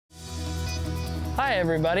Hi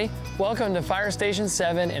everybody, welcome to Fire Station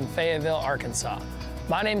 7 in Fayetteville, Arkansas.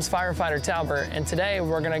 My name's Firefighter Talbert, and today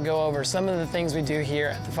we're going to go over some of the things we do here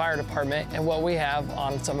at the fire department and what we have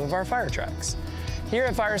on some of our fire trucks. Here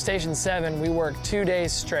at Fire Station 7, we work 2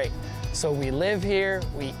 days straight. So we live here,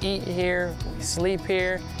 we eat here, we sleep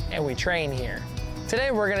here, and we train here.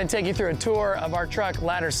 Today we're going to take you through a tour of our truck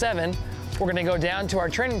Ladder 7. We're going to go down to our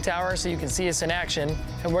training tower so you can see us in action,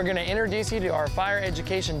 and we're going to introduce you to our fire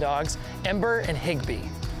education dogs, Ember and Higby.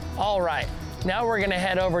 All right, now we're going to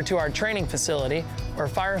head over to our training facility where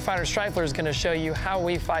Firefighter Strifler is going to show you how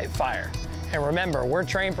we fight fire. And remember, we're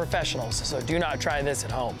trained professionals, so do not try this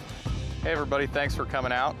at home. Hey everybody, thanks for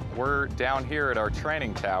coming out. We're down here at our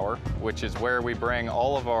training tower, which is where we bring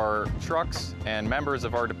all of our trucks and members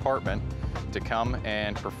of our department to come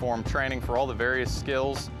and perform training for all the various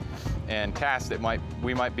skills and tasks that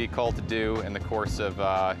we might be called to do in the course of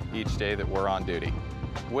each day that we're on duty.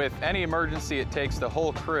 With any emergency, it takes the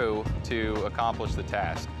whole crew to accomplish the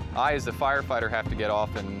task. I, as the firefighter, have to get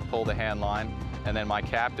off and pull the hand line, and then my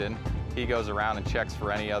captain, he goes around and checks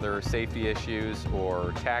for any other safety issues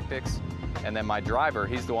or tactics. And then my driver,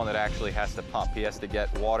 he's the one that actually has to pump. He has to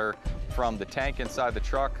get water from the tank inside the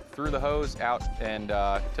truck, through the hose, out and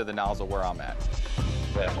to the nozzle where I'm at.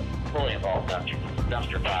 Well, fully involved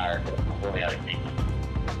dumpster fire, fully out of heat.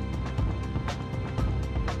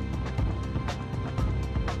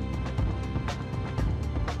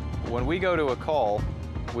 When we go to a call,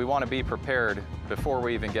 we want to be prepared before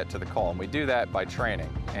we even get to the call. And we do that by training.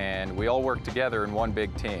 And we all work together in one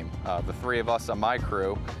big team. The three of us on my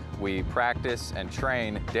crew, we practice and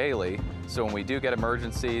train daily. So when we do get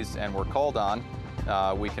emergencies and we're called on,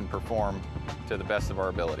 we can perform to the best of our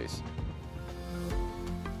abilities.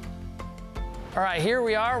 All right, here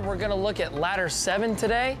we are. We're gonna look at Ladder 7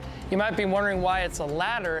 today. You might be wondering why it's a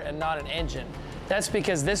ladder and not an engine. That's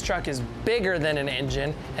because this truck is bigger than an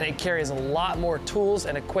engine and it carries a lot more tools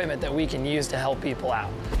and equipment that we can use to help people out.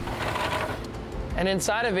 And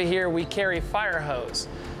inside of it here, we carry fire hose.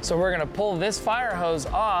 So we're gonna pull this fire hose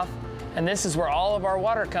off, and this is where all of our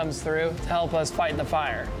water comes through to help us fight the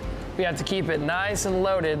fire. We have to keep it nice and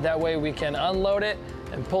loaded, that way we can unload it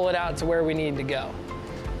and pull it out to where we need to go.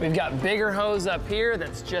 We've got bigger hose up here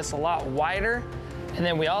that's just a lot wider. And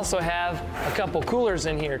then we also have a couple coolers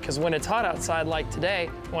in here because when it's hot outside like today,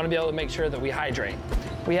 we want to be able to make sure that we hydrate.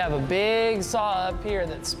 We have a big saw up here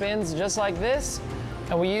that spins just like this,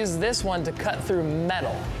 and we use this one to cut through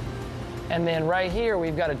metal. And then right here,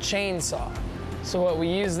 we've got a chainsaw. So what we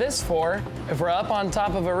use this for, if we're up on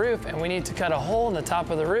top of a roof and we need to cut a hole in the top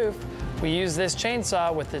of the roof, we use this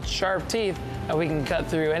chainsaw with its sharp teeth, and we can cut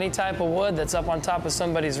through any type of wood that's up on top of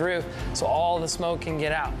somebody's roof so all the smoke can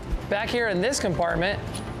get out. Back here in this compartment,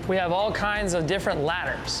 we have all kinds of different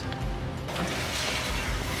ladders.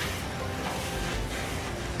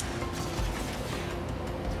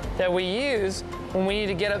 That we use when we need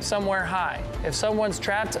to get up somewhere high. If someone's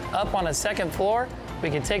trapped up on a second floor,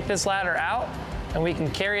 we can take this ladder out and we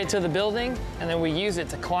can carry it to the building, and then we use it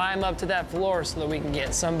to climb up to that floor so that we can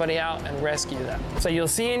get somebody out and rescue them. So you'll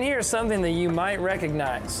see in here something that you might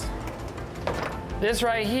recognize. This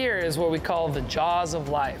right here is what we call the jaws of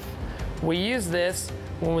life. We use this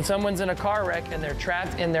when someone's in a car wreck and they're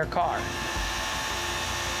trapped in their car.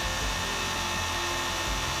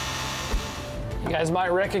 You guys might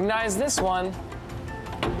recognize this one.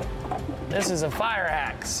 This is a fire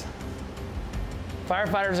axe.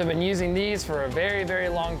 Firefighters have been using these for a very, very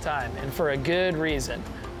long time, and for a good reason.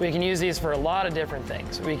 We can use these for a lot of different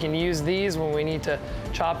things. We can use these when we need to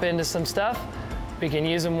chop into some stuff. We can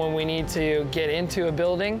use them when we need to get into a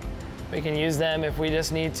building. We can use them if we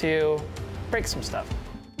just need to break some stuff.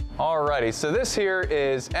 Alrighty, so this here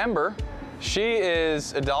is Ember. She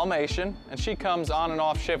is a Dalmatian, and she comes on and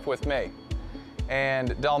off shift with me.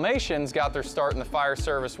 And Dalmatians got their start in the fire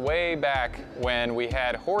service way back when we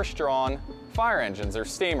had horse-drawn fire engines, or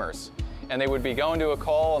steamers. And they would be going to a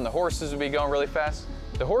call and the horses would be going really fast.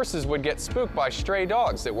 The horses would get spooked by stray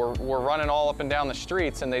dogs that were running all up and down the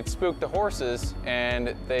streets, and they'd spook the horses,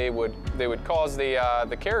 and they would cause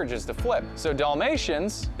the carriages to flip. So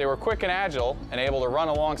Dalmatians, they were quick and agile and able to run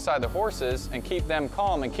alongside the horses and keep them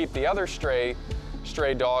calm and keep the other stray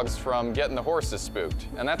dogs from getting the horses spooked.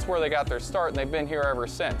 And that's where they got their start, and they've been here ever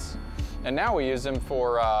since. And now we use them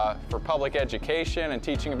for public education and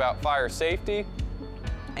teaching about fire safety.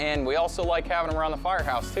 And we also like having them around the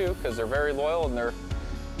firehouse too, because they're very loyal and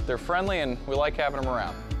they're friendly, and we like having them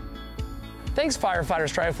around. Thanks,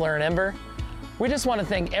 Firefighters Strifler and Ember. We just want to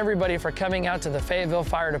thank everybody for coming out to the Fayetteville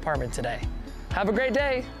Fire Department today. Have a great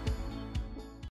day.